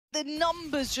the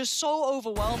numbers just so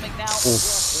overwhelming now.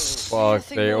 Fuck,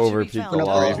 they overpeaked a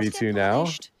lot. 3v2 now.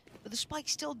 But the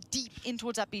spike's still deep in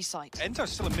towards that B site.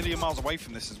 Enzo's still a million miles away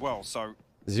from this as well, so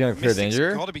Is he gonna clear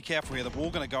danger? Got to be careful here. The wall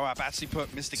gonna go up. Actually,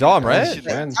 put Mystic. Saw him, right?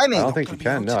 I don't think you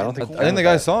can. No, I don't think. I think the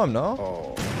guy saw him. No.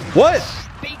 Oh. What?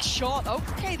 Big shot.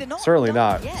 Okay, they're not. Certainly done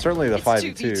not. yet. Certainly the It's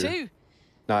 5v2.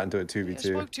 Not into a I 2v2.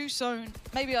 spoke too soon.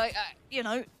 Maybe I you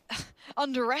know,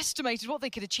 underestimated what they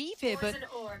could achieve here, but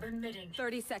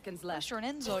 30 seconds left. Boaster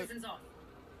and Enzo. I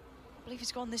believe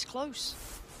he's gone this close.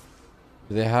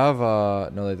 Do they have?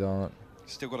 No, they don't.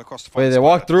 Still got across the. Wait, they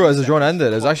walked through as the drone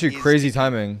ended. It was actually crazy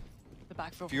timing. The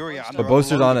backfield. Furia. The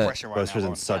boaster's on it. Boaster's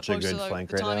in such a good flank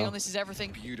the right timing now. on this is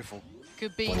everything. Beautiful.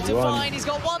 Could be 1v1. defined. He's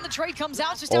got one. The trade comes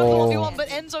out. So it's down to 1v1. But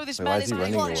Enzo, this Wait, why man is is he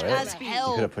running clutch away? as He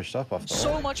hell. could have pushed up off the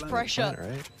So wall. much pressure.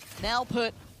 Right? Now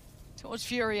put towards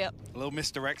Furia. A little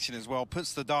misdirection as well.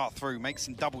 Puts the dart through. Makes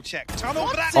him double check. Tunnel.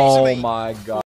 What? Oh my god.